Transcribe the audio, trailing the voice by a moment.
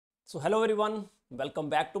So hello everyone, welcome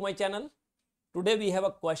back to my channel. Today we have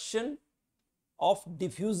a question of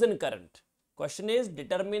diffusion current. Question is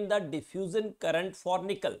determine the diffusion current for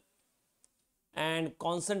nickel and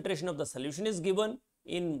concentration of the solution is given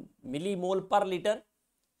in millimole per liter.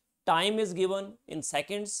 Time is given in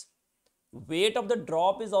seconds. Weight of the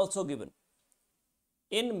drop is also given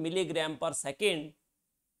in milligram per second.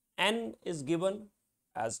 N is given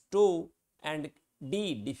as 2 and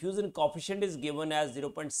D diffusion coefficient is given as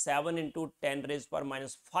 0.7 into 10 raised per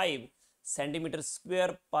minus 5 centimeter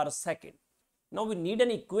square per second. Now we need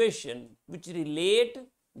an equation which relate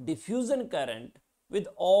diffusion current with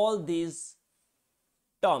all these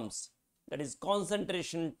terms, that is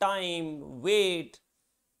concentration, time, weight,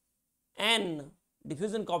 N,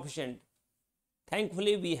 diffusion coefficient.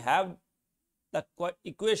 Thankfully we have the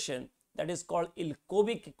equation that is called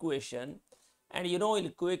Ilkovic equation, and you know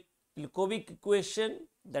Ilkovic equation,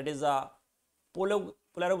 that is a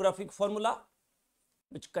polarographic formula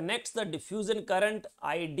which connects the diffusion current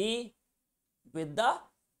ID with the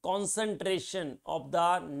concentration of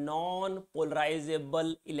the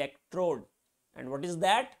non-polarizable electrode. And what is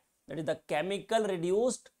that? That is the chemical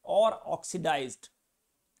reduced or oxidized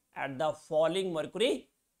at the falling mercury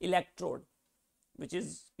electrode, which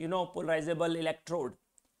is polarizable electrode.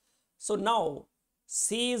 So now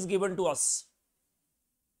C is given to us,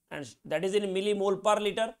 and that is in millimole per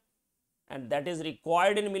liter, and that is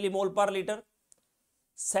required in millimole per liter.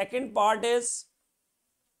 Second part is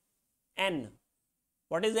N.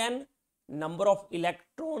 What is N? Number of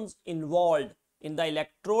electrons involved in the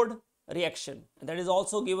electrode reaction, and that is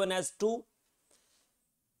also given as 2.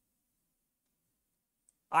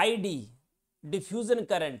 ID, diffusion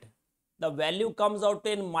current, the value comes out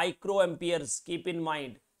in microamperes. Keep in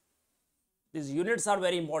mind, these units are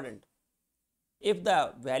very important. If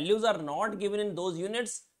the values are not given in those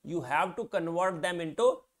units, you have to convert them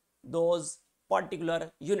into those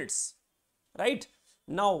particular units, right?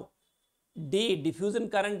 Now D, diffusion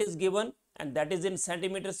current is given, and that is in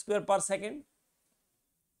centimeter square per second.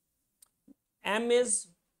 M is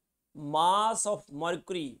mass of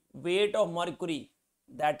mercury, weight of mercury,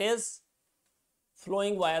 that is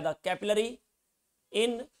flowing via the capillary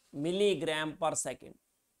in milligram per second,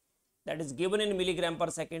 that is given in milligram per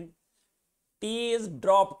second. T is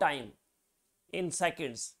drop time in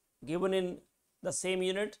seconds, given in the same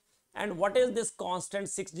unit. And what is this constant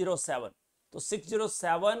 607? So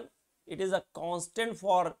 607, it is a constant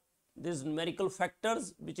for these numerical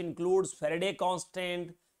factors, which includes Faraday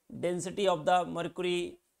constant, density of the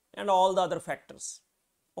mercury, and all the other factors.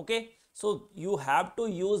 Okay, so you have to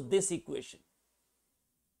use this equation.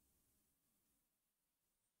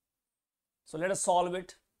 So let us solve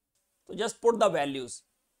it. So just put the values.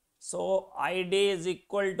 So ID is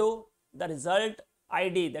equal to the result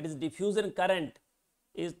ID, that is diffusion current,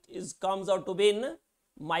 is comes out to be in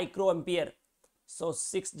microampere. So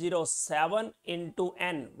 607 into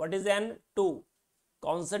N. What is N? 2.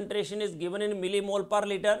 Concentration is given in millimole per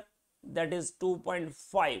liter, that is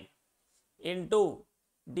 2.5, into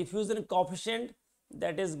diffusion coefficient,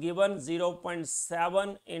 that is given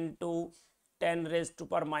 0.7 into 10 raised to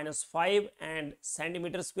power minus 5 and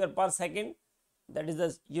centimeter square per second, that is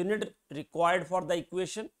the unit required for the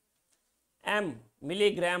equation. M,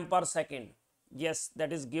 milligram per second, yes,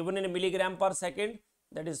 that is given in milligram per second,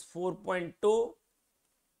 that is 4.2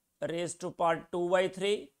 raised to power 2 by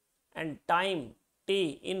 3, and time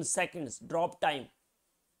T in seconds, drop time,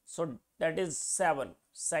 so that is 7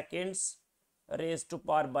 seconds raised to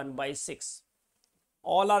power 1 by 6.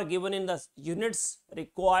 All are given in the units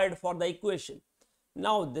required for the equation.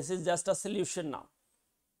 Now this is just a solution now.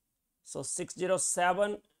 So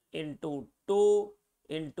 607 into 2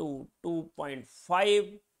 into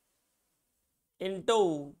 2.5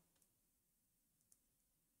 into,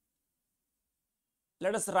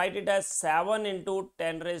 let us write it as 7 into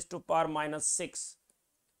 10 raised to power minus 6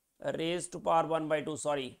 raised to power 1 by 2,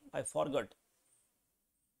 sorry, I forgot,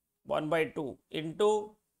 1 by 2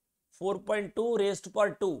 into 4.2 raised to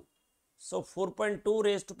power 2. So 4.2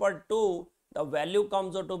 raised to power 2, the value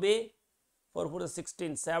comes out to be 4 4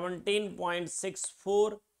 16,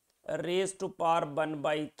 17.64 raised to power 1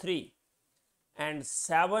 by 3, and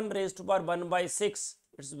 7 raised to power 1 by 6,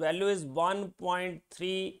 its value is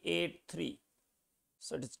 1.383.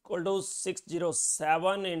 So it is equal to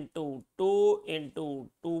 607 into 2 into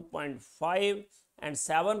 2.5, and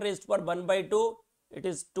 7 raised to power 1 by 2, it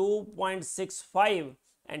is 2.65,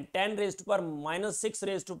 and 10 raised to power minus 6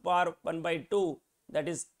 raised to power 1 by 2, that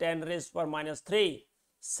is 10 raised to power minus 3,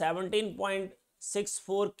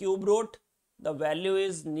 17.64 cube root, the value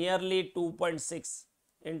is nearly 2.6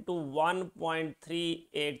 into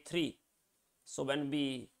 1.383. So when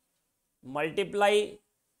we multiply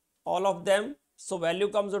all of them. So value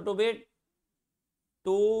comes out to be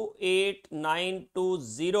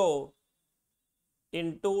 28920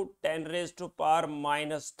 into 10 raised to power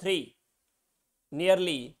minus 3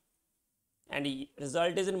 nearly, and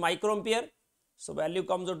result is in microampere. So value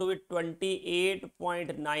comes out to be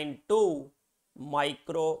 28.92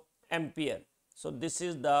 microampere. So this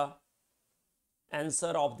is the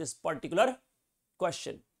answer of this particular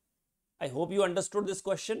question. I hope you understood this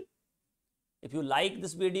question. If you like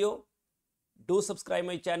this video, do subscribe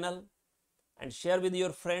my channel and share with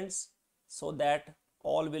your friends so that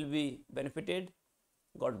all will be benefited.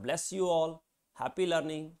 God bless you all. Happy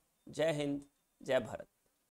learning. Jai Hind, Jai Bharat.